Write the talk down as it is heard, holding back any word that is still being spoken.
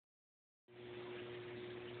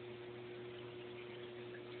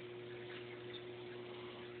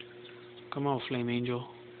Come on, Flame Angel.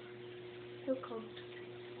 He'll come.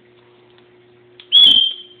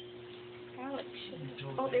 Alex.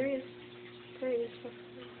 Oh, there he is. There he is.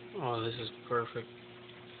 Oh, this is perfect.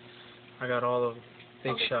 I got all the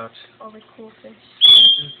big shots. All the cool fish.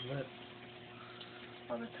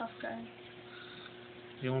 All the tough guys.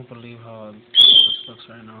 You won't believe how cool this looks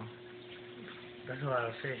right now. That's a lot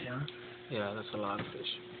of fish, huh? Yeah, that's a lot of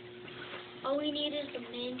fish. All we need is the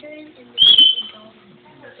mandarin and the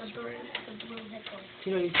blue hippo.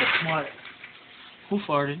 You know, you're so smart. Who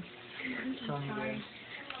farted? Telling you guys.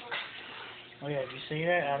 Oh yeah, if you say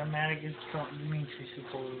that, automatic is means she's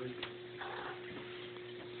supposedly.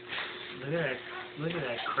 Look at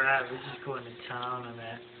that crab. It's just going to town on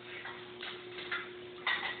that.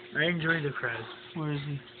 I enjoy the crab. Where is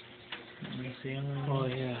he? Let me see him. Oh,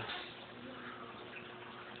 yeah.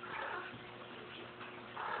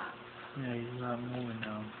 Yeah, he's not moving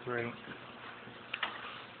now. Great.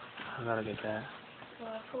 I gotta get that.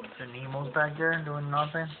 The Nemo's back there doing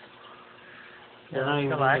nothing. They're not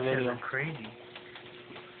even in the video. Crazy.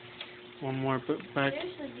 One more back.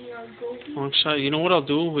 Seriously, our goldie. Long shot. You know what I'll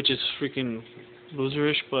do, which is freaking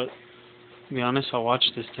loserish, but to be honest, I'll watch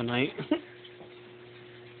this tonight.